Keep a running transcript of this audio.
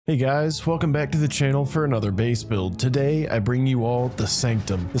Hey guys, welcome back to the channel for another base build. Today I bring you all the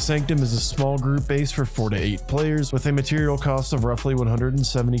Sanctum. The Sanctum is a small group base for 4 to 8 players with a material cost of roughly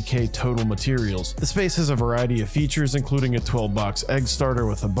 170k total materials. This base has a variety of features including a 12 box egg starter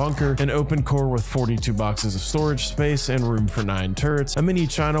with a bunker, an open core with 42 boxes of storage space and room for 9 turrets, a mini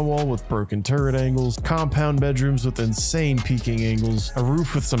China wall with broken turret angles, compound bedrooms with insane peeking angles, a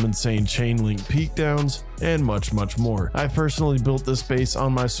roof with some insane chain link peak downs, and much more. I personally built this base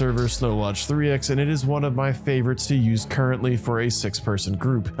on my server Snowlodge 3x and it is one of my favorites to use currently for a 6-person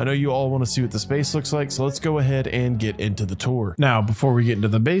group. I know you all want to see what this base looks like, so let's go ahead and get into the tour. Now, before we get into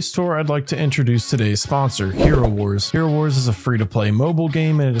the base tour, I'd like to introduce today's sponsor, Hero Wars. Hero Wars is a free-to-play mobile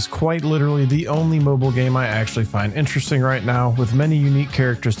game and it is quite literally the only mobile game I actually find interesting right now, with many unique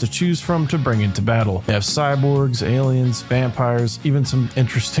characters to choose from to bring into battle. They have cyborgs, aliens, vampires, even some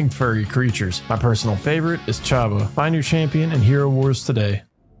interesting furry creatures. My personal favorite is Chaba. Find your champion in Hero Wars today.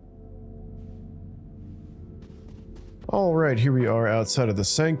 Alright, here we are outside of the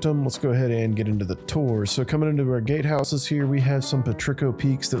Sanctum. Let's go ahead and get into the tour. So coming into our gatehouses here, we have some Patrico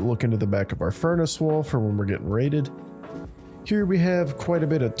peaks that look into the back of our furnace wall for when we're getting raided. Here we have quite a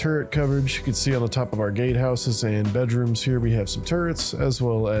bit of turret coverage. You can see on the top of our gatehouses and bedrooms here we have some turrets as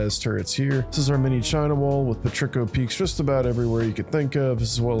well as turrets here. This is our mini China wall with Patrico peaks just about everywhere you could think of,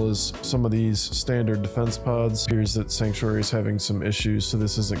 as well as some of these standard defense pods. Here's that Sanctuary is having some issues, so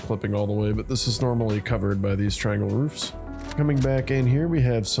this isn't clipping all the way, but this is normally covered by these triangle roofs. Coming back in here, we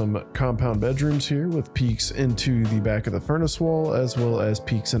have some compound bedrooms here with peaks into the back of the furnace wall as well as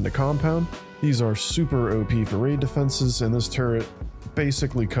peaks into compound. These are super OP for raid defenses, and this turret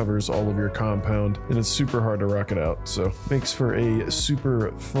basically covers all of your compound and it's super hard to rocket out, so makes for a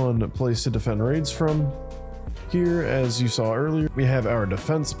super fun place to defend raids from. Here, as you saw earlier, we have our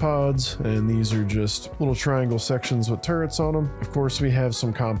defense pods, and these are just little triangle sections with turrets on them. Of course, we have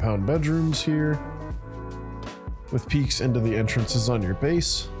some compound bedrooms here with peaks into the entrances on your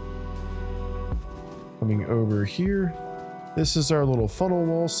base. Coming over here, this is our little funnel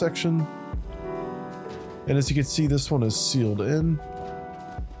wall section. And as you can see, this one is sealed in.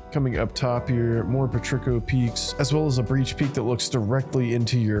 Coming up top here, more Patrico peaks, as well as a breach peak that looks directly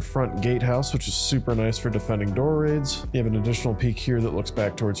into your front gatehouse, which is super nice for defending door raids. You have an additional peak here that looks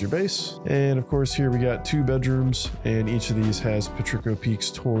back towards your base. And of course, here we got 2 bedrooms, and each of these has Patrico peaks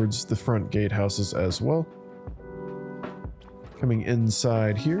towards the front gatehouses as well. Coming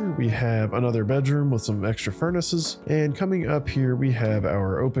inside here, we have another bedroom with some extra furnaces. And coming up here, we have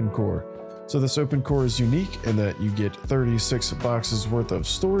our open core. So this open core is unique in that you get 36 boxes worth of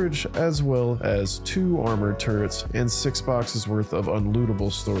storage, as well as 2 armored turrets and 6 boxes worth of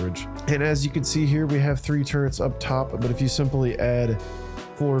unlootable storage. And as you can see here, we have 3 turrets up top, but if you simply add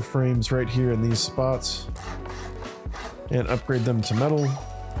floor frames right here in these spots and upgrade them to metal,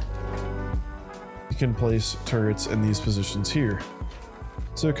 you can place turrets in these positions here.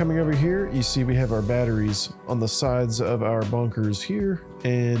 So coming over here, you see we have our batteries on the sides of our bunkers here,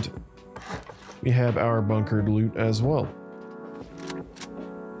 and we have our bunkered loot as well.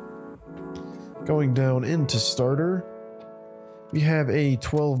 Going down into starter, we have a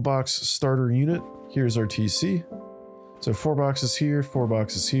 12 box starter unit. Here's our TC. So 4 boxes here, 4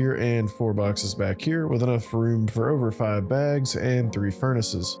 boxes here, and 4 boxes back here, with enough room for over 5 bags and 3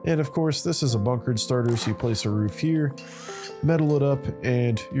 furnaces. And of course, this is a bunkered starter, so you place a roof here, metal it up,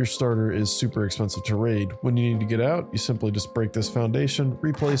 and your starter is super expensive to raid. When you need to get out, you simply just break this foundation,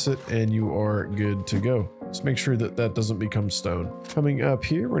 replace it, and you are good to go. Just make sure that that doesn't become stone. Coming up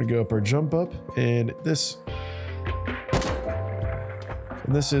here, we're gonna go up our jump up, and this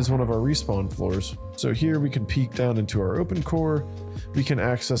is one of our respawn floors. So here we can peek down into our open core. We can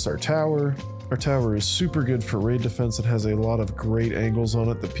access our tower. Our tower is super good for raid defense. It has a lot of great angles on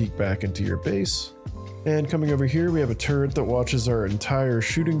it that peek back into your base. And coming over here, we have a turret that watches our entire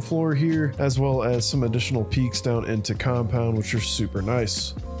shooting floor here, as well as some additional peeks down into compound, which are super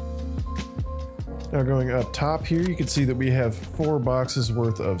nice. Now going up top here, you can see that we have 4 boxes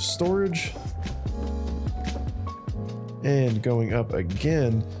worth of storage. And going up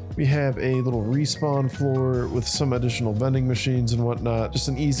again, we have a little respawn floor with some additional vending machines and whatnot. Just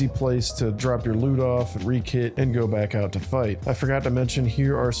an easy place to drop your loot off and rekit and go back out to fight. I forgot to mention,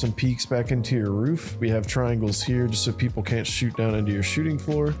 here are some peaks back into your roof. We have triangles here just so people can't shoot down into your shooting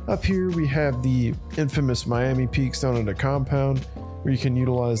floor. Up here we have the infamous Miami peaks down into compound, where you can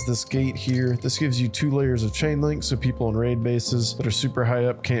utilize this gate here. This gives you 2 layers of chain link, so people in raid bases that are super high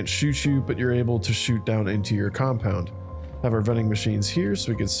up can't shoot you, but you're able to shoot down into your compound. Have our vending machines here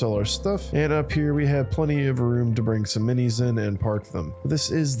so we can sell our stuff, and up here we have plenty of room to bring some minis in and park them.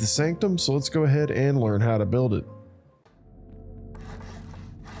 This is the Sanctum, so let's go ahead and learn how to build it.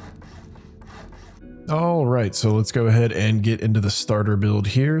 All right, so let's go ahead and get into the starter build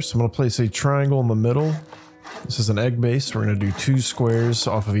here. So I'm going to place a triangle in the middle. This is an egg base. We're going to do 2 squares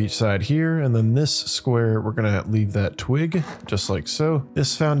off of each side here. And then this square, we're going to leave that twig just like so.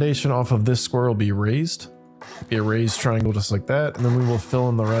 This foundation off of this square will be raised. Be a raised triangle just like that. And then we will fill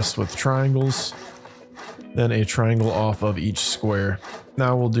in the rest with triangles. Then a triangle off of each square.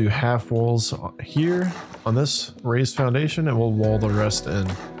 Now we'll do half walls here on this raised foundation and we'll wall the rest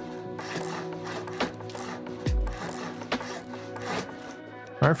in.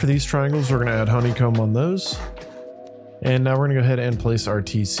 Alright, for these triangles, we're going to add honeycomb on those. And now we're going to go ahead and place our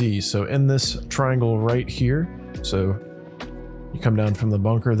TC. So in this triangle right here, so you come down from the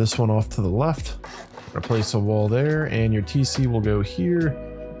bunker, this one off to the left. We're going to place a wall there, and your TC will go here,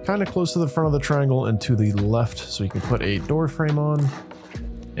 kind of close to the front of the triangle and to the left, so you can put a door frame on.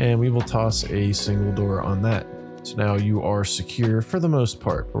 And we will toss a single door on that. So now you are secure for the most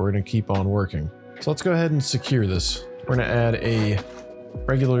part, but we're going to keep on working. So let's go ahead and secure this. We're going to add a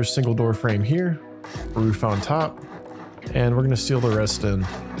regular single door frame here, roof on top, and we're going to seal the rest in.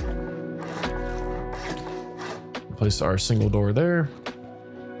 Place our single door there.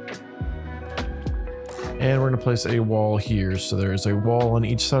 And we're going to place a wall here. So there's a wall on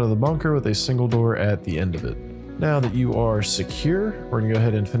each side of the bunker with a single door at the end of it. Now that you are secure, we're going to go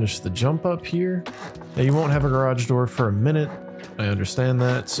ahead and finish the jump up here. Now you won't have a garage door for a minute. I understand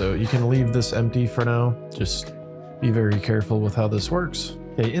that. So you can leave this empty for now. Just be very careful with how this works.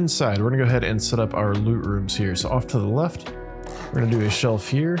 Okay, inside, we're going to go ahead and set up our loot rooms here. So off to the left, we're going to do a shelf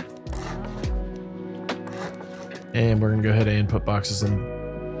here. And we're going to go ahead and put boxes in.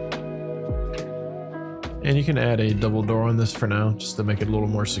 And you can add a double door on this for now, just to make it a little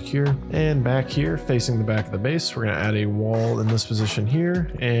more secure. And back here, facing the back of the base, we're going to add a wall in this position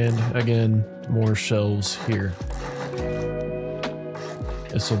here. And again, more shelves here.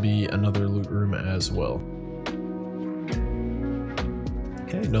 This will be another loot room as well.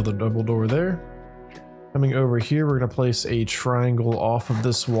 Okay, another double door there. Coming over here, we're going to place a triangle off of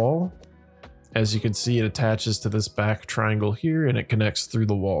this wall. As you can see, it attaches to this back triangle here and it connects through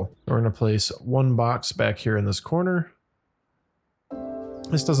the wall. We're going to place one box back here in this corner.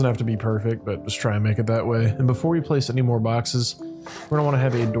 This doesn't have to be perfect, but just try and make it that way. And before we place any more boxes, we're going to want to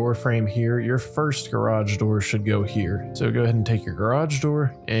have a door frame here. Your first garage door should go here. So go ahead and take your garage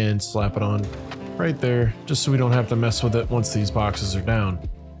door and slap it on right there, just so we don't have to mess with it once these boxes are down.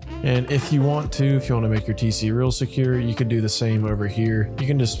 And if you want to make your TC real secure, you could do the same over here. You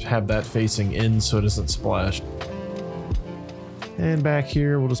can just have that facing in so it doesn't splash. And back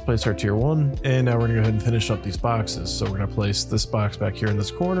here, we'll just place our tier 1. And now we're gonna go ahead and finish up these boxes. So we're gonna place this box back here in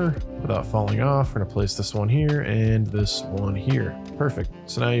this corner without falling off. We're gonna place this one here and this one here. Perfect.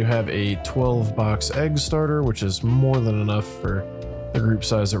 So now you have a 12 box egg starter, which is more than enough for the group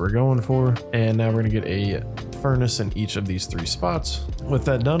size that we're going for. And now we're gonna get a furnace in each of these 3 spots. With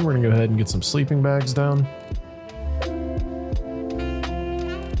that done, we're gonna go ahead and get some sleeping bags down.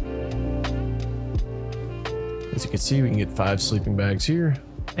 As you can see, we can get 5 sleeping bags here.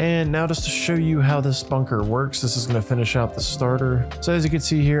 And now just to show you how this bunker works, this is gonna finish out the starter. So as you can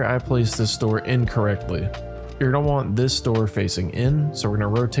see here, I placed this door incorrectly. You're gonna want this door facing in, so we're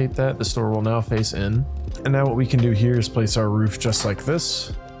gonna rotate that. This door will now face in. And now what we can do here is place our roof just like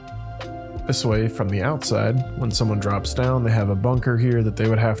this. This way, from the outside, when someone drops down, they have a bunker here that they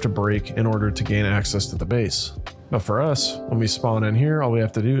would have to break in order to gain access to the base. But for us, when we spawn in here, all we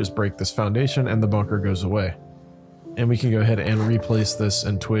have to do is break this foundation and the bunker goes away. And we can go ahead and replace this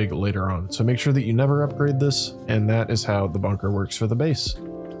and twig later on. So make sure that you never upgrade this, and that is how the bunker works for the base.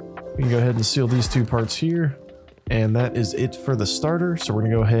 We can go ahead and seal these 2 parts here. And that is it for the starter. So we're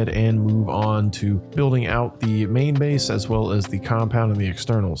gonna go ahead and move on to building out the main base as well as the compound and the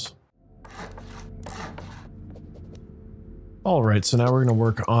externals. All right, so now we're going to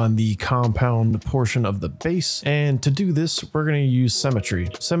work on the compound portion of the base. And to do this, we're going to use symmetry.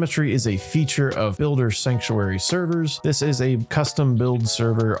 Symmetry is a feature of Builder Sanctuary servers. This is a custom build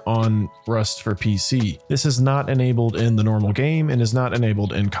server on Rust for PC. This is not enabled in the normal game and is not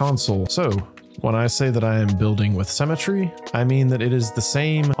enabled in console. So when I say that I am building with symmetry, I mean that it is the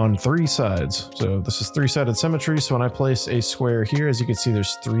same on 3 sides. So this is 3-sided symmetry. So when I place a square here, as you can see,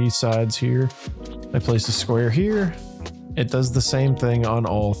 there's 3 sides here. I place a square here. It does the same thing on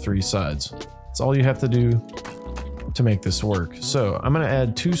all 3 sides. That's all you have to do to make this work. So I'm going to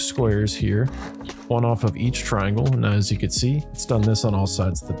add 2 squares here, one off of each triangle. And as you can see, it's done this on all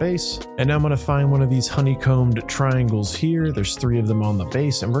sides of the base. And now I'm going to find one of these honeycombed triangles here. There's 3 of them on the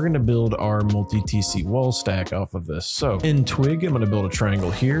base, and we're going to build our multi-TC wall stack off of this. So in Twig, I'm going to build a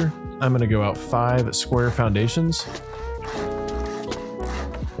triangle here. I'm going to go out 5 square foundations.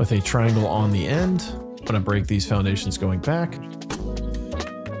 with a triangle on the end. I'm going to break these foundations going back.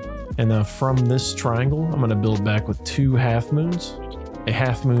 And now from this triangle, I'm going to build back with 2 half moons. A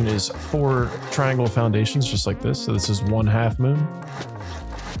half moon is 4 triangle foundations, just like this. So this is 1 half moon.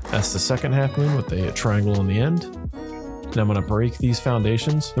 That's the second half moon with a triangle on the end. And I'm going to break these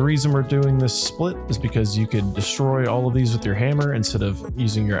foundations. The reason we're doing this split is because you could destroy all of these with your hammer instead of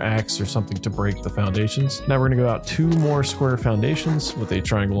using your axe or something to break the foundations. Now we're going to go out 2 more square foundations with a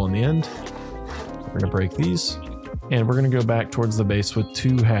triangle on the end. We're going to break these. And we're going to go back towards the base with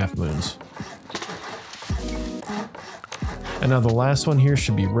 2 half moons. And now the last one here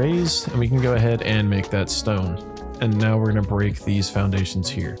should be raised, and we can go ahead and make that stone. And now we're going to break these foundations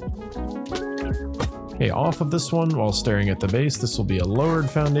here. Okay, off of this one, while staring at the base, this will be a lowered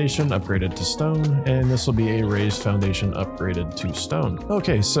foundation upgraded to stone, and this will be a raised foundation upgraded to stone.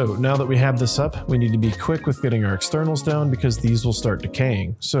 Okay, so now that we have this up, we need to be quick with getting our externals down because these will start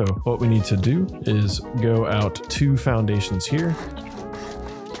decaying. So what we need to do is go out 2 foundations here.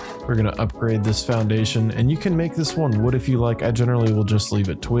 We're going to upgrade this foundation, and you can make this one wood if you like. I generally will just leave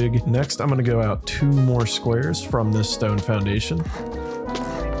it twig. Next, I'm going to go out 2 more squares from this stone foundation.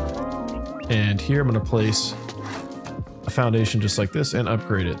 And here I'm going to place a foundation just like this and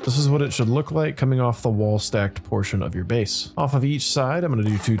upgrade it. This is what it should look like coming off the wall stacked portion of your base. Off of each side, I'm going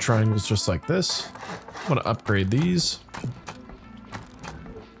to do 2 triangles just like this. I'm going to upgrade these.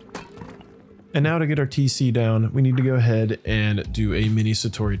 And now to get our TC down, we need to go ahead and do a mini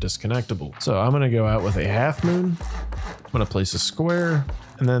Satori disconnectable. So I'm going to go out with a half moon. I'm going to place a square,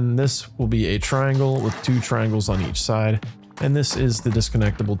 and then this will be a triangle with 2 triangles on each side. And this is the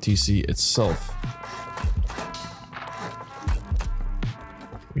disconnectable TC itself.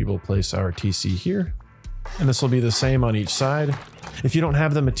 We will place our TC here, and this will be the same on each side. If you don't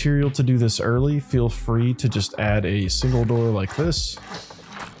have the material to do this early, feel free to just add a single door like this.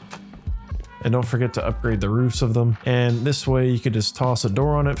 And don't forget to upgrade the roofs of them. And this way you could just toss a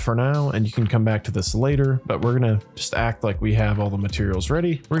door on it for now, and you can come back to this later, but we're gonna just act like we have all the materials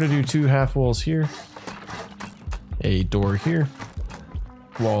ready. We're gonna do 2 half walls here, a door here,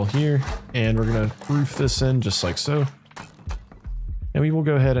 wall here, and we're gonna roof this in just like so. And we will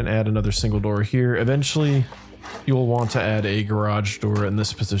go ahead and add another single door here. Eventually, you will want to add a garage door in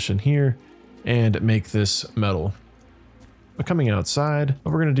this position here and make this metal. But coming outside,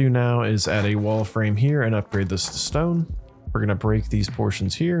 what we're gonna do now is add a wall frame here and upgrade this to stone. We're gonna break these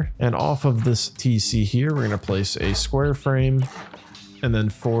portions here, and off of this TC here, we're gonna place a square frame and then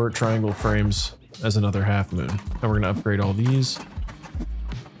 4 triangle frames as another half moon. And we're going to upgrade all these.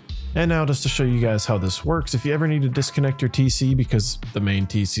 And now just to show you guys how this works, if you ever need to disconnect your TC because the main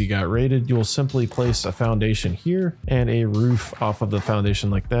TC got raided, you will simply place a foundation here and a roof off of the foundation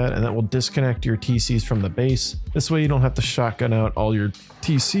like that, and that will disconnect your TCs from the base. This way you don't have to shotgun out all your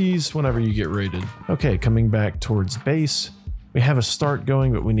TCs whenever you get raided. Okay, coming back towards base, we have a start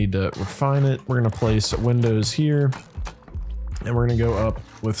going, but we need to refine it. We're going to place windows here, and we're going to go up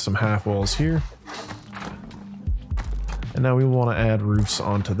with some half walls here. And now we want to add roofs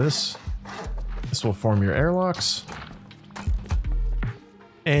onto this. This will form your airlocks.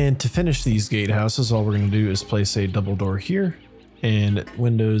 And to finish these gatehouses, all we're going to do is place a double door here and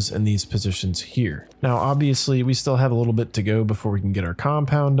windows in these positions here. Now, obviously, we still have a little bit to go before we can get our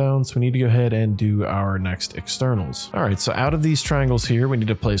compound down, so we need to go ahead and do our next externals. All right, so out of these triangles here, we need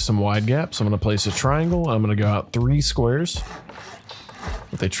to place some wide gaps. So I'm going to place a triangle. I'm going to go out 3 squares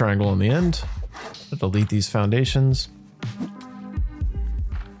with a triangle on the end. Delete these foundations.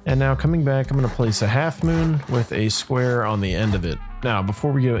 And now coming back, I'm going to place a half moon with a square on the end of it. Now,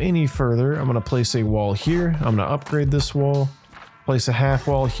 before we go any further, I'm going to place a wall here. I'm going to upgrade this wall, place a half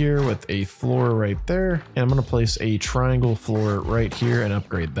wall here with a floor right there, and I'm going to place a triangle floor right here and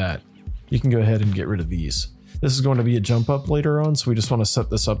upgrade that. You can go ahead and get rid of these. This is going to be a jump up later on, so we just want to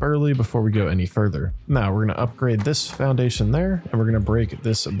set this up early before we go any further. Now we're going to upgrade this foundation there, and we're going to break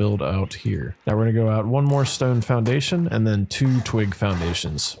this build out here. Now we're going to go out 1 more stone foundation and then 2 twig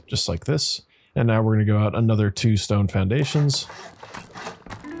foundations, just like this. And now we're going to go out another 2 stone foundations.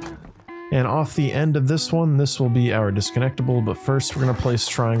 And off the end of this one, this will be our disconnectable, but first we're going to place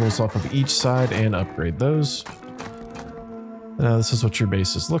triangles off of each side and upgrade those. Now this is what your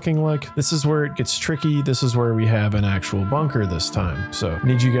base is looking like. This is where it gets tricky. This is where we have an actual bunker this time. So I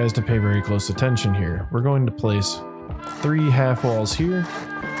need you guys to pay very close attention here. We're going to place 3 half walls here,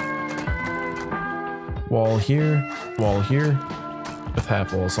 wall here, with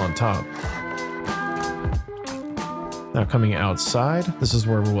half walls on top. Now coming outside, this is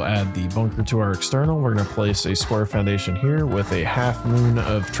where we'll add the bunker to our external. We're going to place a square foundation here with a half moon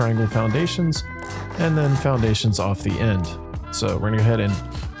of triangle foundations, and then foundations off the end. So we're going to go ahead and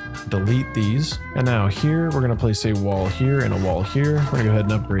delete these. And now here, we're gonna place a wall here and a wall here. We're gonna go ahead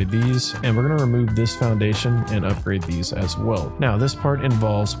and upgrade these, and we're gonna remove this foundation and upgrade these as well. Now, this part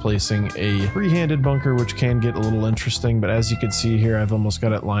involves placing a three-handed bunker, which can get a little interesting, but as you can see here, I've almost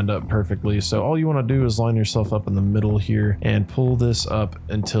got it lined up perfectly. So all you wanna do is line yourself up in the middle here and pull this up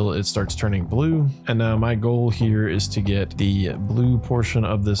until it starts turning blue. And now my goal here is to get the blue portion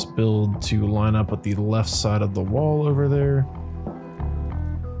of this build to line up with the left side of the wall over there.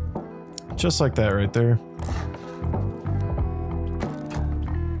 Just like that right there.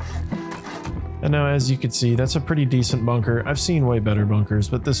 And now as you can see, that's a pretty decent bunker. I've seen way better bunkers,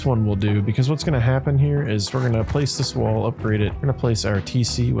 but this one will do, because what's going to happen here is we're going to place this wall, upgrade it. We're going to place our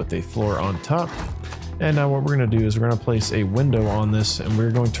TC with a floor on top. And now what we're going to do is we're going to place a window on this, and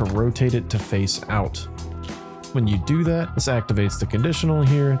we're going to rotate it to face out. When you do that, this activates the conditional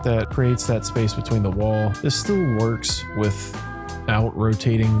here that creates that space between the wall. This still works without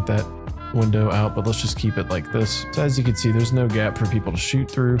rotating that window out, but let's just keep it like this. So as you can see, there's no gap for people to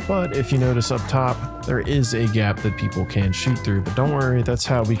shoot through, but if you notice up top, there is a gap that people can shoot through, but don't worry, that's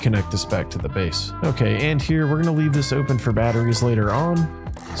how we connect this back to the base. Okay, and here we're going to leave this open for batteries later on.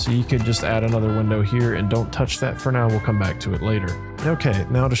 So you could just add another window here, and don't touch that for now, we'll come back to it later. Okay,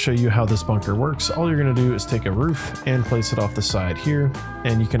 now to show you how this bunker works, all you're going to do is take a roof and place it off the side here,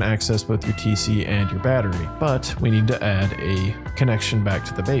 and you can access both your TC and your battery. But we need to add a connection back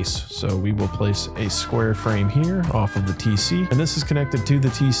to the base. So we will place a square frame here off of the TC, and this is connected to the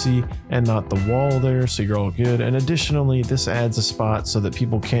TC and not the wall there, so you're all good. And additionally, this adds a spot so that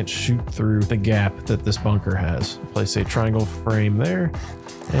people can't shoot through the gap that this bunker has. Place a triangle frame there,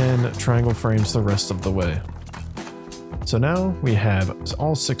 and triangle frames the rest of the way. So now we have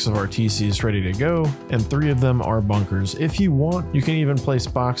all 6 of our TCs ready to go, and 3 of them are bunkers. If you want, you can even place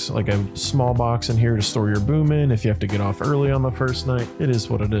like a small box in here to store your boom in if you have to get off early on the first night. It is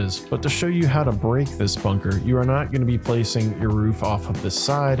what it is. But to show you how to break this bunker, you are not going to be placing your roof off of this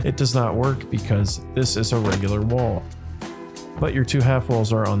side. It does not work because this is a regular wall. But your 2 half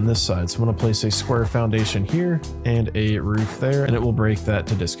walls are on this side. So I'm going to place a square foundation here and a roof there, and it will break that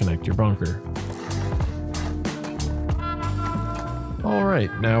to disconnect your bunker. Alright,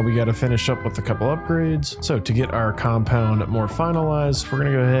 now we got to finish up with a couple upgrades. So to get our compound more finalized, we're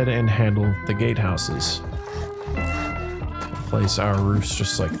going to go ahead and handle the gatehouses. Place our roofs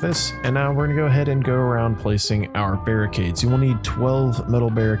just like this, and now we're going to go ahead and go around placing our barricades. You will need 12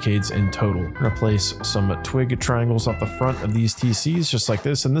 metal barricades in total. We're going to place some twig triangles off the front of these TCs just like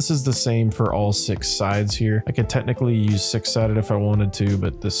this, and this is the same for all 6 sides here. I could technically use 6-sided if I wanted to,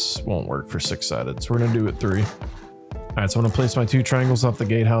 but this won't work for 6-sided, so we're going to do it 3. Alright, so I'm going to place my 2 triangles off the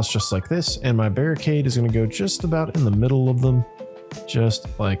gatehouse just like this, and my barricade is going to go just about in the middle of them, just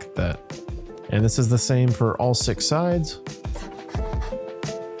like that. And this is the same for all 6 sides.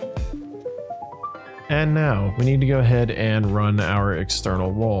 And now we need to go ahead and run our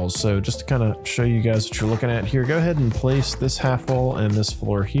external walls. So just to kind of show you guys what you're looking at here, go ahead and place this half wall and this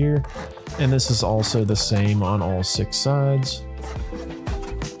floor here. And this is also the same on all 6 sides.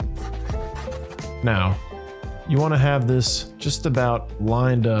 Now, you want to have this just about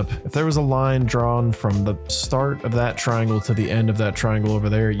lined up. If there was a line drawn from the start of that triangle to the end of that triangle over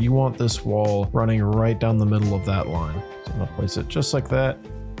there, you want this wall running right down the middle of that line. So I'm going to place it just like that,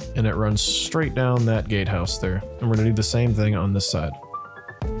 and it runs straight down that gatehouse there. And we're going to do the same thing on this side.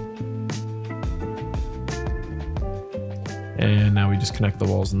 And now we just connect the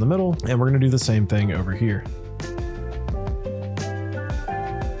walls in the middle, and we're going to do the same thing over here.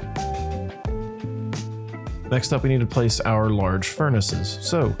 Next up, we need to place our large furnaces.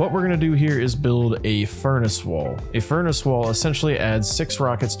 So what we're going to do here is build a furnace wall. A furnace wall essentially adds 6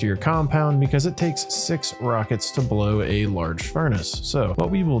 rockets to your compound because it takes 6 rockets to blow a large furnace. So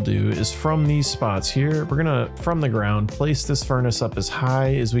what we will do is from these spots here, we're going to, from the ground, place this furnace up as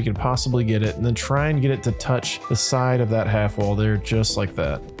high as we can possibly get it, and then try and get it to touch the side of that half wall there, just like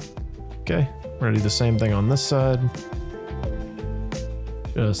that. Okay, we're going to do the same thing on this side.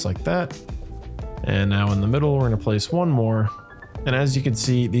 Just like that. And now in the middle, we're going to place 1 more. And as you can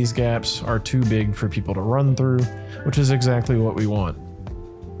see, these gaps are too big for people to run through, which is exactly what we want.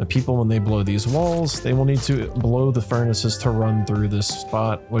 The people, when they blow these walls, they will need to blow the furnaces to run through this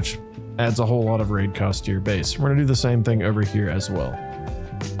spot, which adds a whole lot of raid cost to your base. We're going to do the same thing over here as well.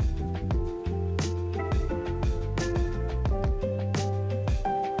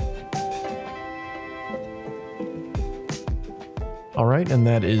 Alright, and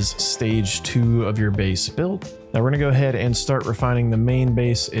that is stage 2 of your base built. Now we're going to go ahead and start refining the main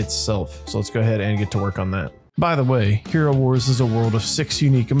base itself. So let's go ahead and get to work on that. By the way, Hero Wars is a world of 6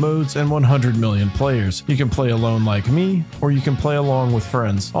 unique modes and 100 million players. You can play alone like me, or you can play along with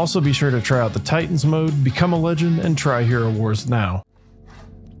friends. Also be sure to try out the Titans mode, become a legend, and try Hero Wars now.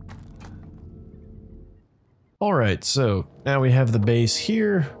 Alright, so now we have the base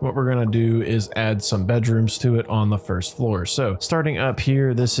here. What we're going to do is add some bedrooms to it on the first floor. So starting up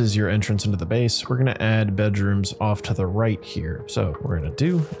here, this is your entrance into the base. We're going to add bedrooms off to the right here. So what we're going to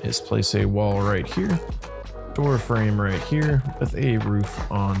do is place a wall right here, door frame right here with a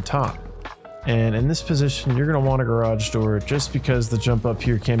roof on top. And in this position, you're going to want a garage door just because the jump up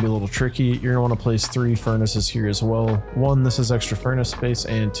here can be a little tricky. You're going to want to place 3 furnaces here as well. 1, this is extra furnace space,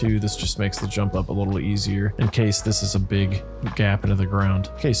 and 2, this just makes the jump up a little easier in case this is a big gap into the ground.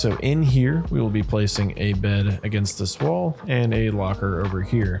 Okay, so in here, we will be placing a bed against this wall and a locker over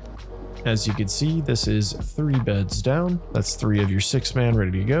here. As you can see, this is 3 beds down. That's 3 of your 6-man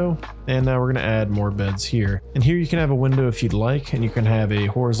ready to go. And now we're going to add more beds here. And here you can have a window if you'd like, and you can have a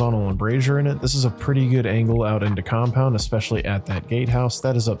horizontal embrasure in it. This is a pretty good angle out into compound, especially at that gatehouse.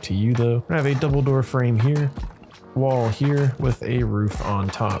 That is up to you though. We're going to have a double door frame here, wall here with a roof on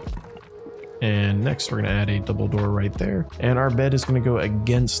top. And next we're going to add a double door right there. And our bed is going to go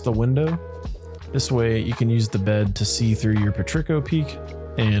against the window. This way you can use the bed to see through your Patrico peak.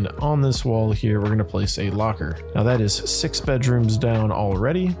 And on this wall here, we're going to place a locker. Now that is 6 bedrooms down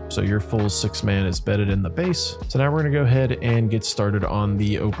already, so your full 6-man is bedded in the base. So now we're going to go ahead and get started on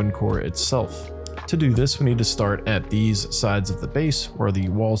the open core itself. To do this, we need to start at these sides of the base where the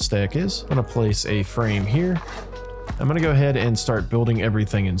wall stack is. I'm going to place a frame here. I'm going to go ahead and start building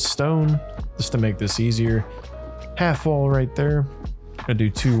everything in stone just to make this easier. Half wall right there. I'm going to do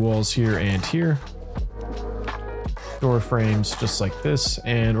 2 walls here and here. Door frames just like this,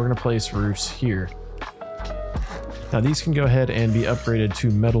 and we're going to place roofs here. Now these can go ahead and be upgraded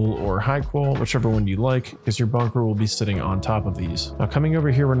to metal or high qual, whichever one you like, because your bunker will be sitting on top of these. Now coming over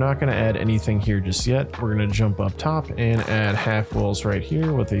here, we're not going to add anything here just yet. We're going to jump up top and add half walls right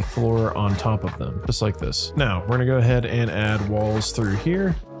here with a floor on top of them, just like this. Now we're going to go ahead and add walls through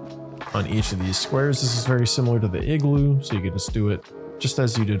here on each of these squares. This is very similar to the igloo, so you can just do it just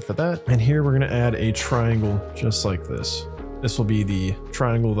as you did for that. And here we're going to add a triangle just like this. This will be the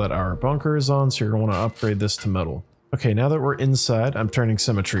triangle that our bunker is on, so you're going to want to upgrade this to metal. Okay, now that we're inside, I'm turning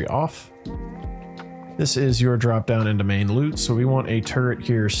symmetry off. This is your drop down into main loot, so we want a turret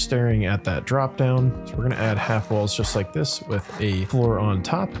here staring at that drop down. So we're going to add half walls just like this with a floor on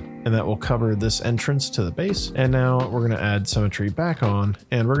top, and that will cover this entrance to the base. And now we're going to add symmetry back on,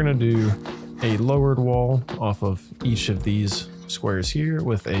 and we're going to do a lowered wall off of each of these squares here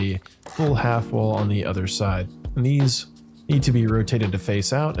with a full half wall on the other side. And these need to be rotated to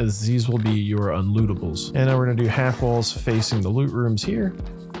face out, as these will be your unlootables. And now we're going to do half walls facing the loot rooms here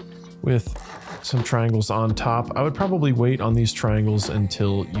with some triangles on top. I would probably wait on these triangles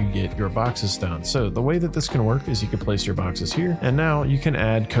until you get your boxes down. So the way that this can work is you can place your boxes here, and now you can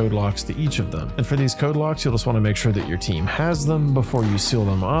add code locks to each of them. And for these code locks, you'll just want to make sure that your team has them before you seal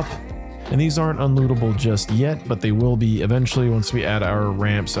them up. And these aren't unlootable just yet, but they will be eventually once we add our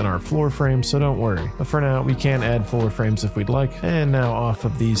ramps and our floor frames, so don't worry. But for now, we can add floor frames if we'd like. And now off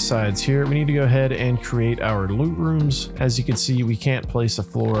of these sides here, we need to go ahead and create our loot rooms. As you can see, we can't place a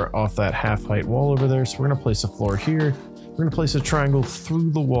floor off that half height wall over there, so we're going to place a floor here. We're going to place a triangle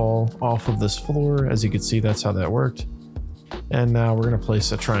through the wall off of this floor. As you can see, that's how that worked. And now we're going to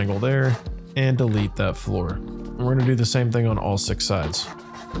place a triangle there and delete that floor. And we're going to do the same thing on all 6 sides.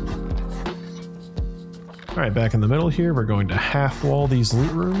 All right, back in the middle here, we're going to half wall these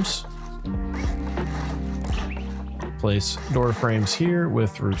loot rooms. Place door frames here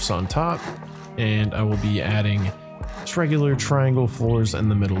with roofs on top, and I will be adding just regular triangle floors in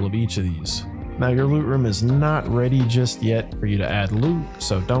the middle of each of these. Now your loot room is not ready just yet for you to add loot,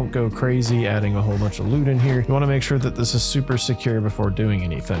 so don't go crazy adding a whole bunch of loot in here. You want to make sure that this is super secure before doing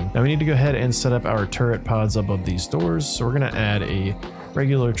anything. Now we need to go ahead and set up our turret pods above these doors, so we're going to add a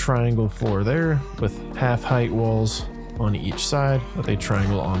regular triangle floor there with half height walls on each side with a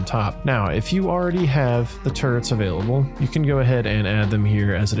triangle on top. Now, if you already have the turrets available, you can go ahead and add them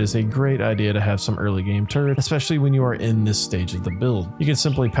here, as it is a great idea to have some early game turrets, especially when you are in this stage of the build. You can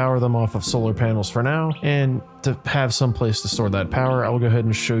simply power them off of solar panels for now, and to have some place to store that power, I will go ahead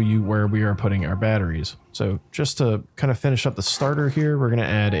and show you where we are putting our batteries. So just to kind of finish up the starter here, we're going to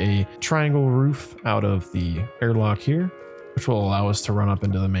add a triangle roof out of the airlock here, which will allow us to run up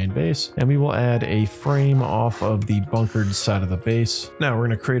into the main base. And we will add a frame off of the bunkered side of the base. Now we're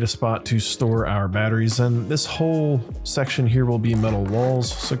going to create a spot to store our batteries, and this whole section here will be metal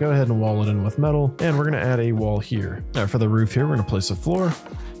walls. So go ahead and wall it in with metal, and we're going to add a wall here. Now for the roof here, we're going to place a floor.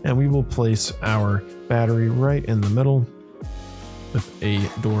 And we will place our battery right in the middle with a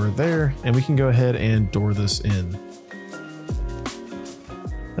door there, and we can go ahead and door this in.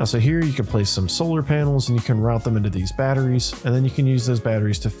 Now, so here you can place some solar panels and you can route them into these batteries, and then you can use those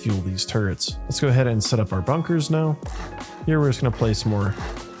batteries to fuel these turrets. Let's go ahead and set up our bunkers now. Here we're just going to place more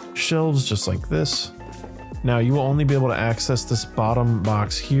shelves just like this. Now you will only be able to access this bottom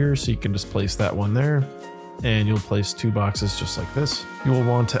box here, so you can just place that one there, and you'll place 2 boxes just like this. You will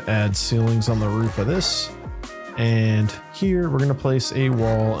want to add ceilings on the roof of this. And here we're going to place a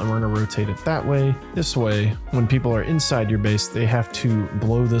wall, and we're going to rotate it that way. This way, when people are inside your base, they have to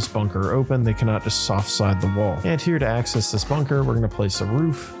blow this bunker open. They cannot just soft side the wall. And here to access this bunker, we're going to place a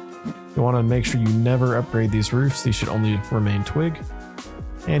roof. You want to make sure you never upgrade these roofs. These should only remain twig.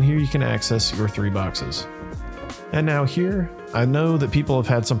 And here you can access your 3 boxes. And now here, I know that people have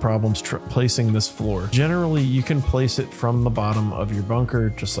had some problems placing this floor. Generally, you can place it from the bottom of your bunker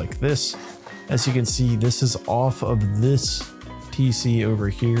just like this. As you can see, this is off of this TC over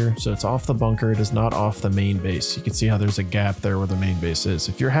here, so it's off the bunker. It is not off the main base. You can see how there's a gap there where the main base is.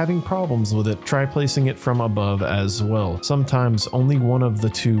 If you're having problems with it, try placing it from above as well. Sometimes only one of the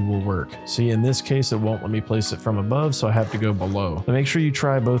 2 will work. See, in this case, it won't let me place it from above, so I have to go below. But make sure you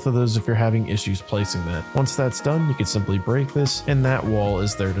try both of those if you're having issues placing that. Once that's done, you can simply break this, and that wall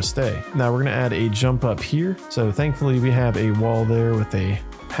is there to stay. Now we're going to add a jump up here. So thankfully we have a wall there with a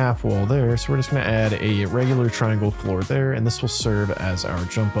half wall there, so we're just going to add a regular triangle floor there, and this will serve as our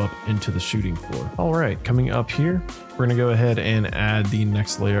jump up into the shooting floor. All right, coming up here, we're going to go ahead and add the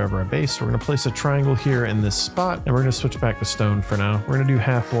next layer of our base. We're going to place a triangle here in this spot, and we're going to switch back to stone for now. We're going to do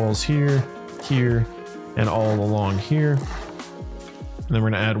half walls here, here, and all along here, and then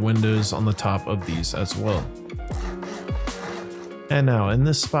we're going to add windows on the top of these as well. And now in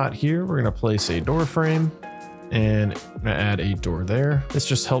this spot here, we're going to place a door frame, and I'm going to add a door there. This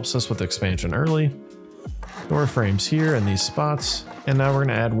just helps us with expansion early. Door frames here in these spots. And now we're going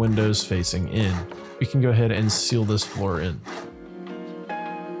to add windows facing in. We can go ahead and seal this floor in.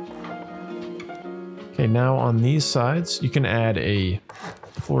 Okay, now on these sides, you can add a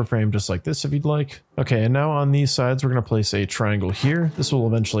floor frame just like this if you'd like. Okay, and now on these sides, we're going to place a triangle here. This will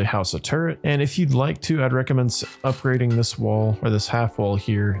eventually house a turret. And if you'd like to, I'd recommend upgrading this wall or this half wall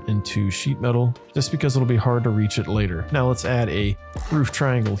here into sheet metal, just because it'll be hard to reach it later. Now let's add a roof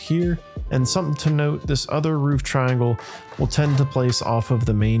triangle here. And something to note, this other roof triangle will tend to place off of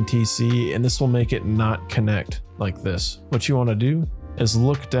the main TC, and this will make it not connect like this. What you want to do is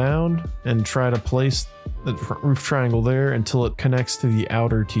look down and try to place the roof triangle there until it connects to the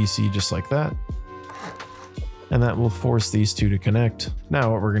outer TC just like that. And that will force these 2 to connect.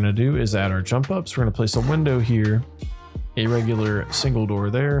 Now what we're going to do is add our jump ups. We're going to place a window here, a regular single door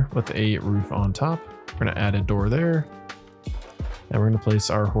there with a roof on top. We're going to add a door there, and we're going to place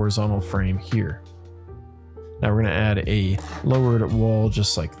our horizontal frame here. Now we're going to add a lowered wall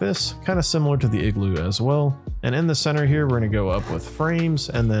just like this, kind of similar to the igloo as well. And in the center here, we're going to go up with frames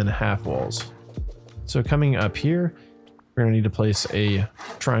and then half walls. So coming up here, we're going to need to place a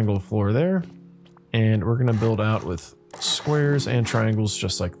triangle floor there, and we're going to build out with squares and triangles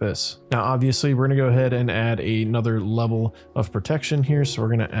just like this. Now obviously we're going to go ahead and add another level of protection here, so we're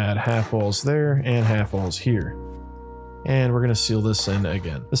going to add half walls there and half walls here. And we're going to seal this in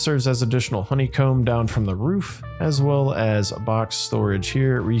again. This serves as additional honeycomb down from the roof, as well as box storage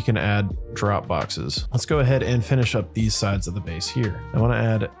here where you can add drop boxes. Let's go ahead and finish up these sides of the base here. I want to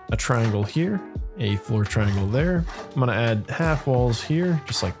add a triangle here, a floor triangle there. I'm going to add half walls here,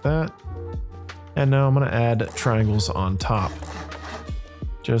 just like that. And now I'm going to add triangles on top,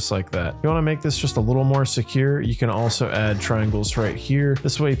 just like that. If you want to make this just a little more secure, you can also add triangles right here.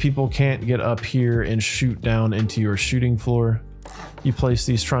 This way people can't get up here and shoot down into your shooting floor. You place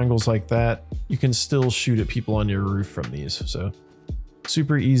these triangles like that, you can still shoot at people on your roof from these. So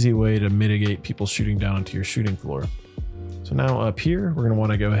super easy way to mitigate people shooting down into your shooting floor. So now up here, we're going to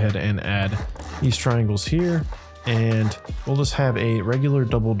want to go ahead and add these triangles here, and we'll just have a regular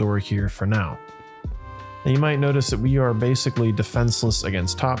double door here for now. Now you might notice that we are basically defenseless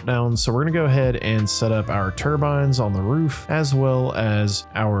against top down, so we're going to go ahead and set up our turbines on the roof, as well as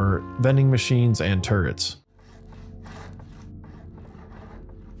our vending machines and turrets.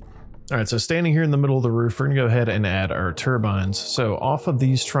 All right, so standing here in the middle of the roof, we're going to go ahead and add our turbines. So off of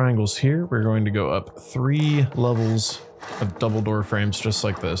these triangles here, we're going to go up 3 levels of double door frames just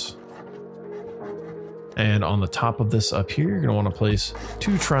like this. And on the top of this up here, you're going to want to place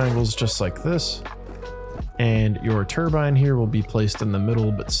 2 triangles just like this. And your turbine here will be placed in the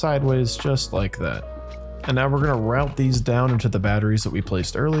middle, but sideways, just like that. And now we're going to route these down into the batteries that we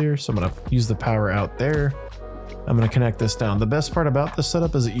placed earlier. So I'm going to use the power out there. I'm going to connect this down. The best part about this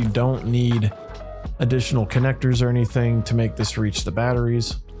setup is that you don't need additional connectors or anything to make this reach the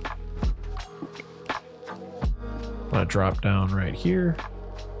batteries. I'm going to drop down right here.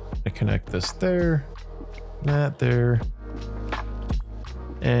 I connect this there, that there.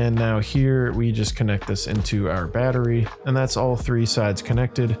 And now here we just connect this into our battery, and that's all three sides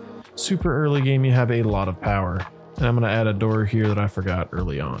connected. Super early game, you have a lot of power. And I'm going to add a door here that I forgot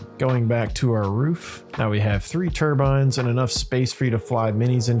early on. Going back to our roof, now we have 3 turbines and enough space for you to fly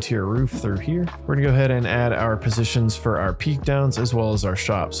minis into your roof through here. We're going to go ahead and add our positions for our peak downs as well as our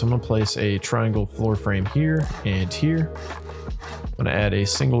shop. So I'm going to place a triangle floor frame here and here. I'm going to add a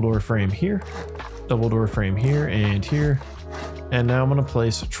single door frame here, double door frame here and here. And now I'm going to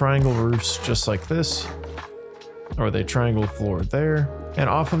place triangle roofs just like this, or the triangle floor there. And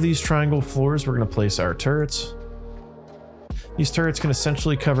off of these triangle floors, we're going to place our turrets. These turrets can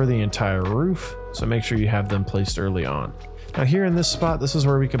essentially cover the entire roof, so make sure you have them placed early on. Now here in this spot, this is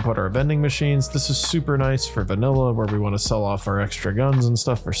where we can put our vending machines. This is super nice for vanilla, where we want to sell off our extra guns and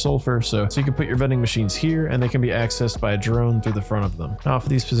stuff for sulfur. So you can put your vending machines here, and they can be accessed by a drone through the front of them. Now, off of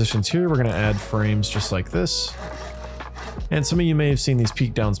these positions here, we're going to add frames just like this. And some of you may have seen these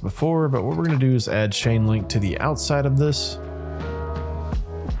peak downs before, but what we're going to do is add chain link to the outside of this.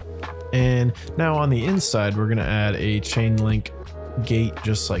 And now on the inside, we're going to add a chain link gate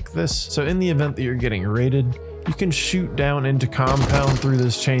just like this. So in the event that you're getting raided, you can shoot down into compound through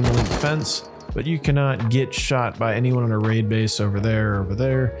this chain link fence, but you cannot get shot by anyone on a raid base over there or over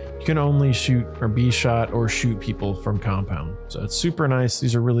there. You can only shoot or be shot or shoot people from compound. So it's super nice.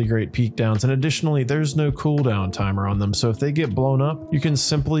 These are really great peak downs. And additionally, there's no cooldown timer on them. So if they get blown up, you can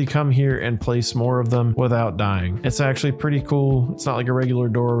simply come here and place more of them without dying. It's actually pretty cool. It's not like a regular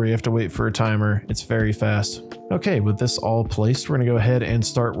door where you have to wait for a timer. It's very fast. Okay, with this all placed, we're gonna go ahead and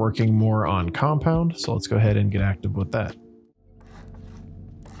start working more on compound. So let's go ahead and get active with that.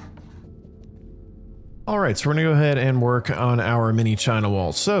 All right, so we're gonna go ahead and work on our mini China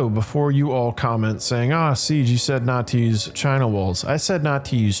walls. So before you all comment saying, Siege, you said not to use China walls. I said not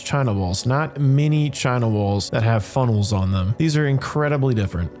to use China walls, not mini China walls that have funnels on them. These are incredibly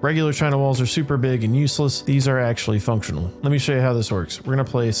different. Regular China walls are super big and useless. These are actually functional. Let me show you how this works. We're gonna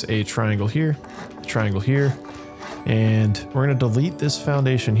place a triangle here, and we're gonna delete this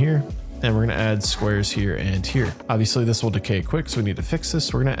foundation here. And we're gonna add squares here and here. Obviously this will decay quick, so we need to fix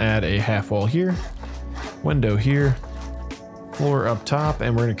this. We're gonna add a half wall here, window here, floor up top,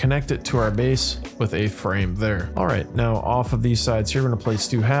 and we're going to connect it to our base with a frame there. All right, now off of these sides here, we're going to place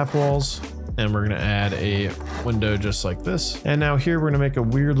 2 half walls, and we're going to add a window just like this. And now here, we're going to make a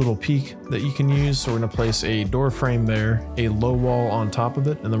weird little peak that you can use. So we're going to place a door frame there, a low wall on top of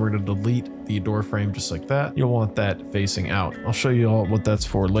it, and then we're going to delete the door frame just like that. You'll want that facing out. I'll show you all what that's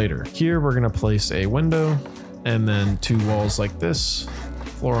for later. Here, we're going to place a window, and then 2 walls like this,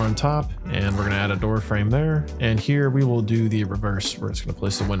 floor on top, and we're going to add a door frame there. And here we will do the reverse. We're just going to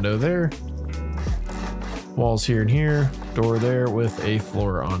place a window there, walls here and here, door there with a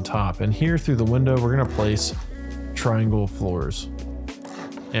floor on top. And here through the window, we're going to place triangle floors.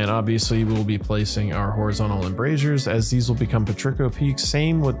 And obviously we'll be placing our horizontal embrasures, as these will become Patrico peaks.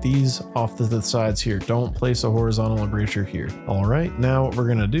 Same with these off to the sides here. Don't place a horizontal embrasure here. All right, now what we're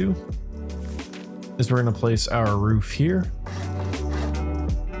going to do is we're going to place our roof here.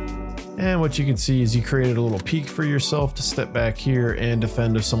 And what you can see is you created a little peak for yourself to step back here and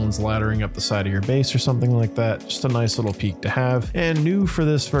defend if someone's laddering up the side of your base or something like that. Just a nice little peak to have. And new for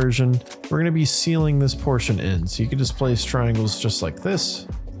this version, we're going to be sealing this portion in. So you can just place triangles just like this.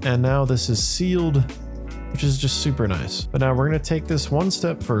 And now this is sealed, which is just super nice. But now we're going to take this one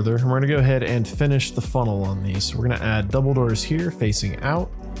step further, and we're going to go ahead and finish the funnel on these. So we're going to add double doors here facing out.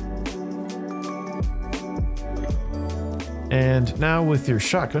 And now with your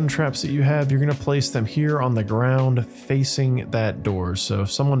shotgun traps that you have, you're going to place them here on the ground facing that door. So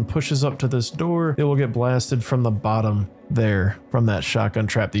if someone pushes up to this door, it will get blasted from the bottom there from that shotgun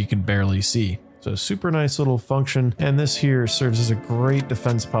trap that you can barely see. So super nice little function. And this here serves as a great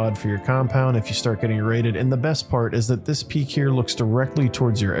defense pod for your compound if you start getting raided. And the best part is that this peak here looks directly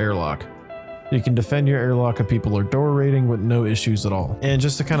towards your airlock. You can defend your airlock if people are door raiding with no issues at all. And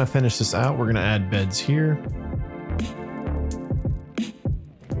just to kind of finish this out, we're going to add beds here.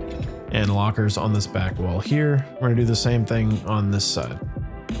 And lockers on this back wall here. We're going to do the same thing on this side.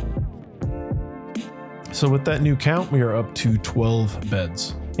 So with that new count, we are up to 12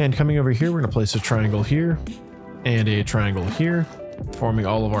 beds. And coming over here, we're going to place a triangle here and a triangle here. forming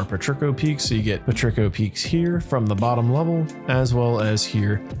all of our Petrico peaks. So you get Petrico peaks here from the bottom level, as well as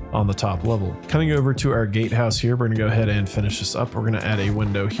here on the top level. Coming over to our gatehouse here, we're gonna go ahead and finish this up. We're gonna add a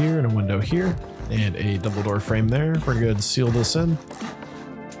window here and a window here, and a double door frame there. We're gonna go ahead and seal this in.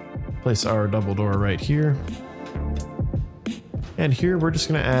 Place our double door right here. And here we're just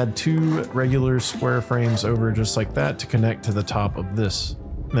going to add 2 regular square frames over just like that to connect to the top of this.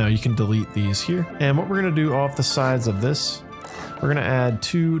 Now you can delete these here. And what we're going to do off the sides of this, we're going to add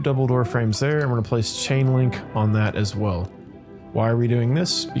 2 double door frames there, and we're going to place chain link on that as well. Why are we doing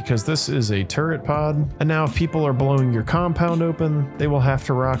this? Because this is a turret pod, and now if people are blowing your compound open, they will have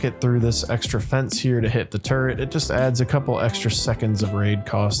to rocket through this extra fence here to hit the turret. It just adds a couple extra seconds of raid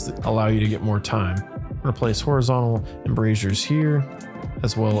costs that allow you to get more time. We're going to place horizontal embrasures here,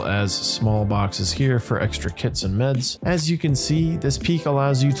 as well as small boxes here for extra kits and meds. As you can see, this peak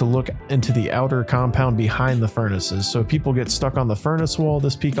allows you to look into the outer compound behind the furnaces. So if people get stuck on the furnace wall,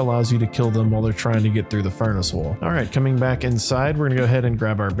 this peak allows you to kill them while they're trying to get through the furnace wall. All right, coming back inside, we're gonna go ahead and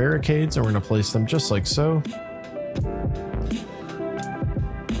grab our barricades, and we're gonna place them just like so.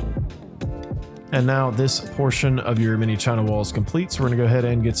 And now this portion of your mini China wall is complete, so we're gonna go ahead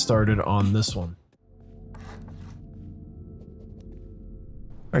and get started on this one.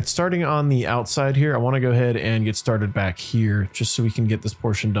 All right, starting on the outside here, I want to go ahead and get started back here just so we can get this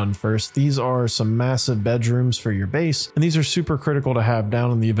portion done first. These are some massive bedrooms for your base, and these are super critical to have down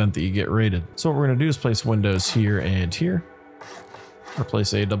in the event that you get raided. So what we're going to do is place windows here and here.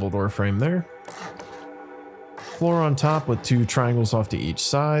 Replace a double door frame there. Floor on top with 2 triangles off to each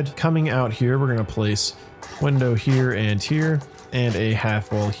side. Coming out here, we're going to place window here, and a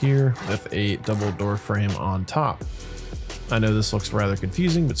half wall here with a double door frame on top. I know this looks rather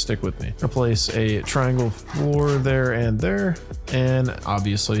confusing, but stick with me. Replace a triangle floor there, and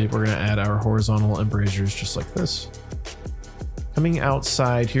obviously we're going to add our horizontal embrasures just like this. Coming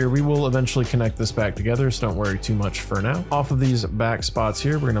outside here, we will eventually connect this back together, so don't worry too much for now. Off of these back spots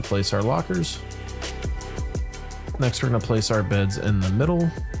here, we're going to place our lockers. Next, we're going to place our beds in the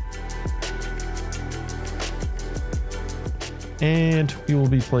middle. And we will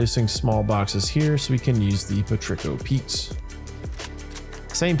be placing small boxes here so we can use the Petrico peaks.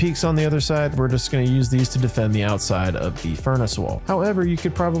 Same peaks on the other side, we're just going to use these to defend the outside of the furnace wall. However, you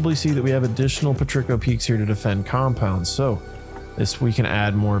could probably see that we have additional Petrico peaks here to defend compounds, so we can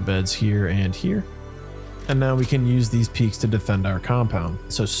add more beds here and here. And now we can use these peaks to defend our compound.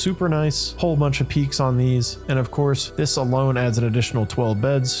 So super nice, whole bunch of peaks on these. And of course, this alone adds an additional 12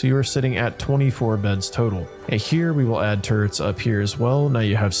 beds, so you're sitting at 24 beds total. And here we will add turrets up here as well. Now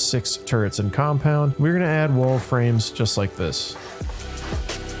you have 6 turrets in compound. We're going to add wall frames just like this.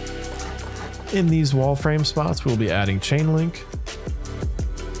 In these wall frame spots, we'll be adding chain link.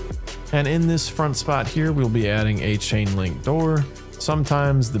 And in this front spot here, we'll be adding a chain link door.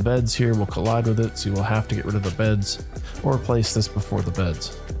 Sometimes the beds here will collide with it, so you will have to get rid of the beds or place this before the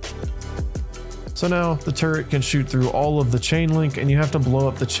beds. So now the turret can shoot through all of the chain link, and you have to blow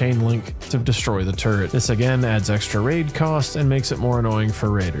up the chain link to destroy the turret. This again adds extra raid cost and makes it more annoying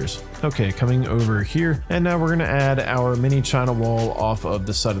for raiders. Okay, coming over here, and now we're going to add our mini China wall off of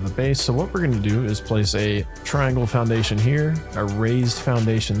the side of the base. So what we're going to do is place a triangle foundation here, a raised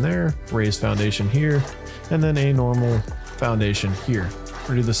foundation there, raised foundation here, and then a normal foundation here. We're going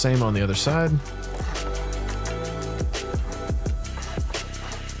to do the same on the other side.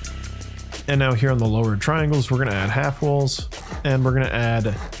 And now here on the lower triangles, we're going to add half walls, and we're going to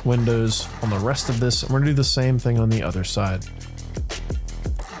add windows on the rest of this. And we're going to do the same thing on the other side.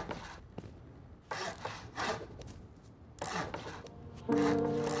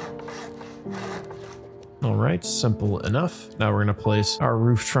 All right, simple enough. Now we're going to place our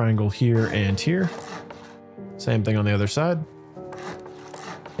roof triangle here and here. Same thing on the other side.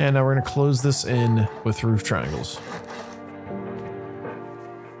 And now we're going to close this in with roof triangles.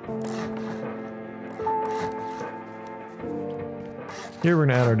 Here we're going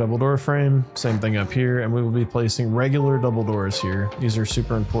to add our double door frame, same thing up here, and we will be placing regular double doors here. These are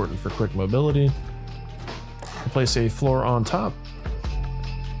super important for quick mobility. We'll place a floor on top.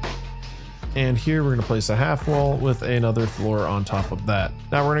 And here we're going to place a half wall with another floor on top of that.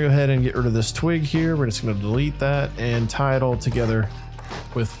 Now we're going to go ahead and get rid of this twig here. We're just going to delete that and tie it all together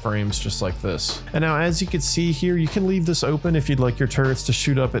with frames just like this. And now as you can see here, you can leave this open if you'd like your turrets to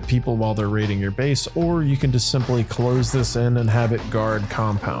shoot up at people while they're raiding your base, or you can just simply close this in and have it guard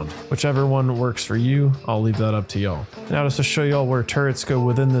compound. Whichever one works for you, I'll leave that up to y'all. Now just to show y'all where turrets go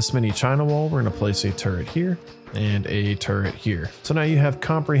within this mini China wall, we're going to place a turret here and a turret here. So now you have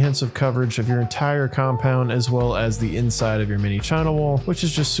comprehensive coverage of your entire compound as well as the inside of your mini China wall, which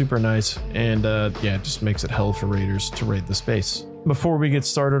is just super nice, and yeah, it just makes it hell for raiders to raid the space. Before we get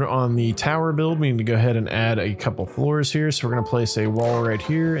started on the tower build, we need to go ahead and add a couple floors here. So we're going to place a wall right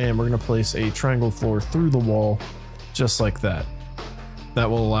here, and we're going to place a triangle floor through the wall, just like that. That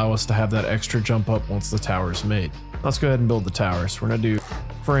will allow us to have that extra jump up once the tower is made. Let's go ahead and build the tower. So we're going to do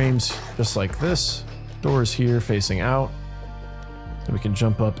frames just like this, doors here facing out, and we can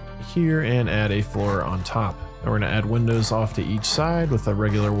jump up here and add a floor on top. And we're going to add windows off to each side with a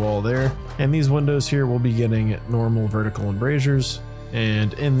regular wall there. And these windows here will be getting normal vertical embrasures.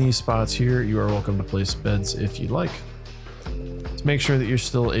 And in these spots here, you are welcome to place beds if you'd like. Just make sure that you're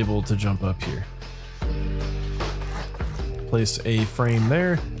still able to jump up here. Place a frame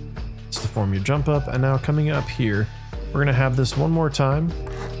there just to form your jump up. And now coming up here, we're going to have this one more time.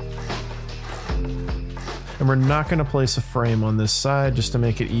 And we're not going to place a frame on this side just to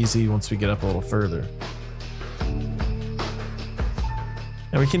make it easy once we get up a little further.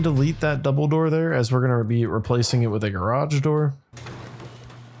 Now we can delete that double door there, as we're going to be replacing it with a garage door.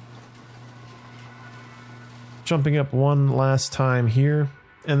 Jumping up one last time here.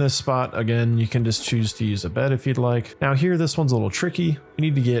 In this spot, again, you can just choose to use a bed if you'd like. Now here, this one's a little tricky. We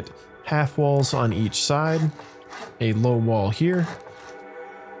need to get half walls on each side, a low wall here,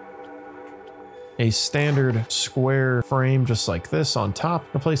 a standard square frame just like this on top.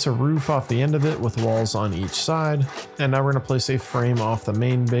 We'll place a roof off the end of it with walls on each side. And now we're going to place a frame off the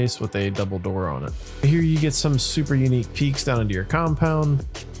main base with a double door on it. Here you get some super unique peaks down into your compound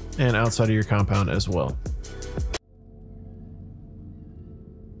and outside of your compound as well.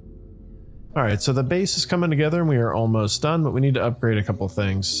 All right, so the base is coming together and we are almost done, but we need to upgrade a couple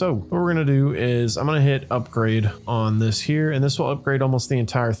things. So what we're gonna do is I'm gonna hit upgrade on this here, and this will upgrade almost the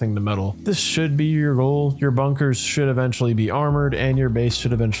entire thing to metal. This should be your goal. Your bunkers should eventually be armored and your base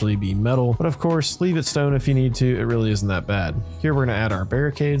should eventually be metal, but of course, leave it stone if you need to. It really isn't that bad. Here we're gonna add our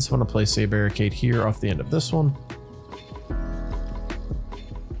barricades. I'm gonna place a barricade here off the end of this one.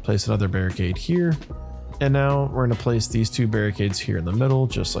 Place another barricade here. And now we're gonna place these two barricades here in the middle,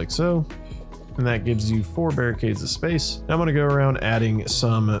 just like so. And that gives you 4 barricades of space. Now I'm going to go around adding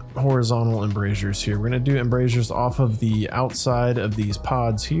some horizontal embrasures here. We're going to do embrasures off of the outside of these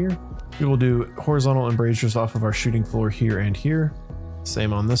pods here. We will do horizontal embrasures off of our shooting floor here and here.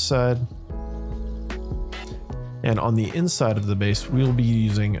 Same on this side. And on the inside of the base, we'll be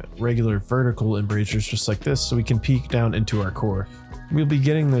using regular vertical embrasures just like this, so we can peek down into our core. We'll be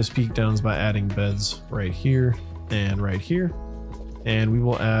getting those peek downs by adding beds right here and right here. And we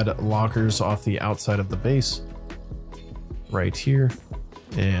will add lockers off the outside of the base right here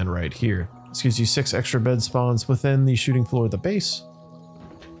and right here. This gives you 6 extra bed spawns within the shooting floor of the base.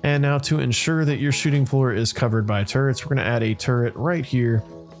 And now to ensure that your shooting floor is covered by turrets, we're going to add a turret right here.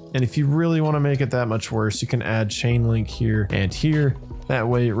 And if you really want to make it that much worse, you can add chain link here and here. That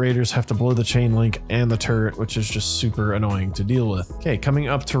way raiders have to blow the chain link and the turret, which is just super annoying to deal with. Okay, coming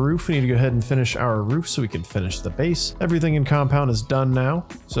up to roof, we need to go ahead and finish our roof so we can finish the base. Everything in compound is done now,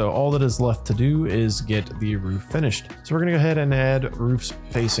 so all that is left to do is get the roof finished. So we're gonna go ahead and add roofs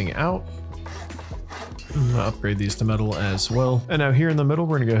facing out. I'm gonna upgrade these to metal as well. And now here in the middle,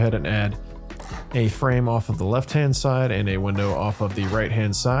 we're gonna go ahead and add a frame off of the left-hand side and a window off of the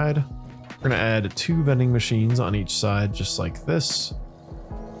right-hand side. We're gonna add 2 vending machines on each side, just like this.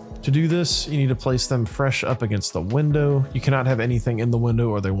 To do this, you need to place them fresh up against the window. You cannot have anything in the window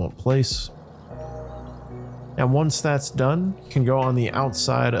or they won't place. And once that's done, you can go on the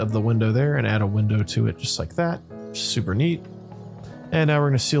outside of the window there and add a window to it just like that. Super neat. And now we're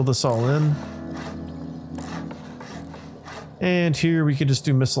going to seal this all in. And here we can just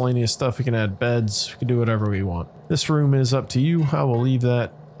do miscellaneous stuff. We can add beds. We can do whatever we want. This room is up to you. I will leave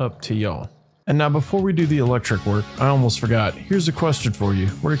that up to y'all. And now before we do the electric work, I almost forgot. Here's a question for you.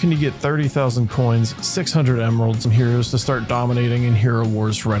 Where can you get 30,000 coins, 600 emeralds, and heroes to start dominating in Hero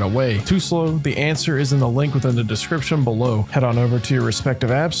Wars right away? Too slow? The answer is in the link within the description below. Head on over to your respective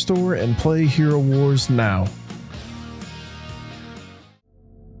app store and play Hero Wars now.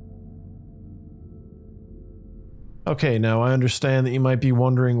 Okay, now I understand that you might be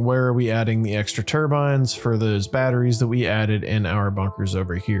wondering, where are we adding the extra turbines for those batteries that we added in our bunkers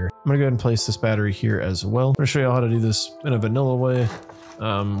over here. I'm gonna go ahead and place this battery here as well. I'm gonna show you how to do this in a vanilla way.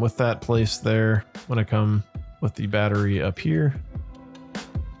 With that placed there, I'm gonna come with the battery up here.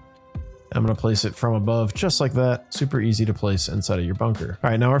 I'm gonna place it from above just like that. Super easy to place inside of your bunker. All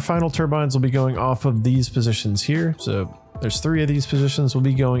right, now our final turbines will be going off of these positions here. So there's 3 of these positions. We'll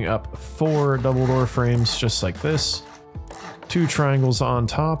be going up 4 double door frames just like this, 2 triangles on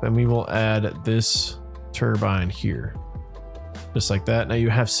top, and we will add this turbine here just like that. Now you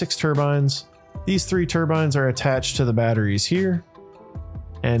have 6 turbines. These 3 turbines are attached to the batteries here.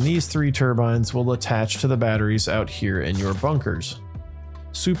 And these 3 turbines will attach to the batteries out here in your bunkers.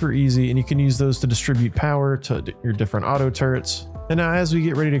 Super easy, and you can use those to distribute power to your different auto turrets. And now as we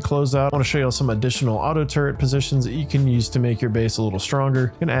get ready to close out, I want to show you some additional auto turret positions that you can use to make your base a little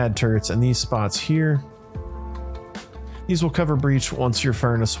stronger. You can add turrets in these spots here. These will cover breach once your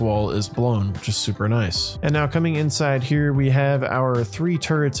furnace wall is blown, which is super nice. And now coming inside here, we have our 3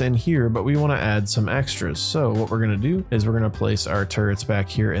 turrets in here, but we want to add some extras. So what we're going to do is we're going to place our turrets back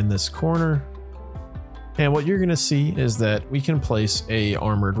here in this corner. And what you're going to see is that we can place a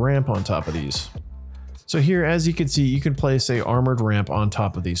armored ramp on top of these. So here, as you can see, you can place a armored ramp on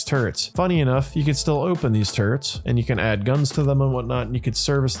top of these turrets. Funny enough, you can still open these turrets and you can add guns to them and whatnot, and you can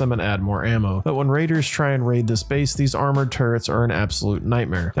service them and add more ammo. But when raiders try and raid this base, these armored turrets are an absolute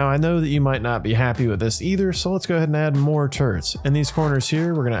nightmare. Now I know that you might not be happy with this either, so let's go ahead and add more turrets. In these corners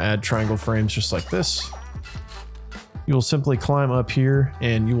here, we're going to add triangle frames just like this. You will simply climb up here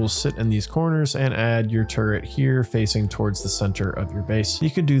and you will sit in these corners and add your turret here facing towards the center of your base.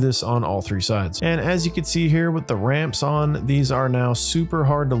 You can do this on all 3 sides. And as you can see here with the ramps on, these are now super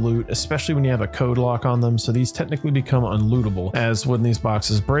hard to loot, especially when you have a code lock on them. So these technically become unlootable, as when these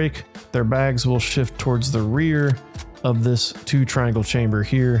boxes break, their bags will shift towards the rear of this 2 triangle chamber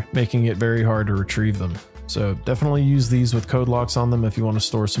here, making it very hard to retrieve them. So definitely use these with code locks on them if you want to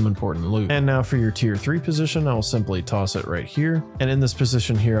store some important loot. And now for your tier 3 position, I will simply toss it right here. And in this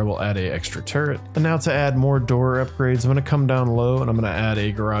position here, I will add a extra turret. And now to add more door upgrades, I'm going to come down low and I'm going to add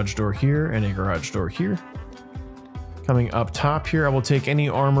a garage door here and a garage door here. Coming up top here, I will take any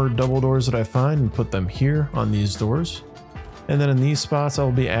armored double doors that I find and put them here on these doors. And then in these spots, I'll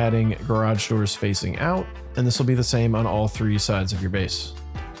be adding garage doors facing out. And this will be the same on all 3 sides of your base.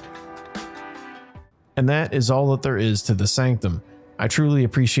 And that is all that there is to the Sanctum. I truly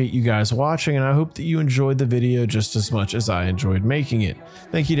appreciate you guys watching, and I hope that you enjoyed the video just as much as I enjoyed making it.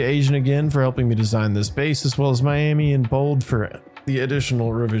 Thank you to Asian again for helping me design this base, as well as Miami and Bold for the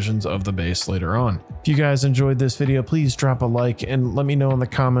additional revisions of the base later on. If you guys enjoyed this video, please drop a like and let me know in the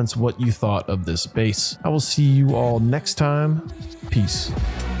comments what you thought of this base. I will see you all next time. Peace.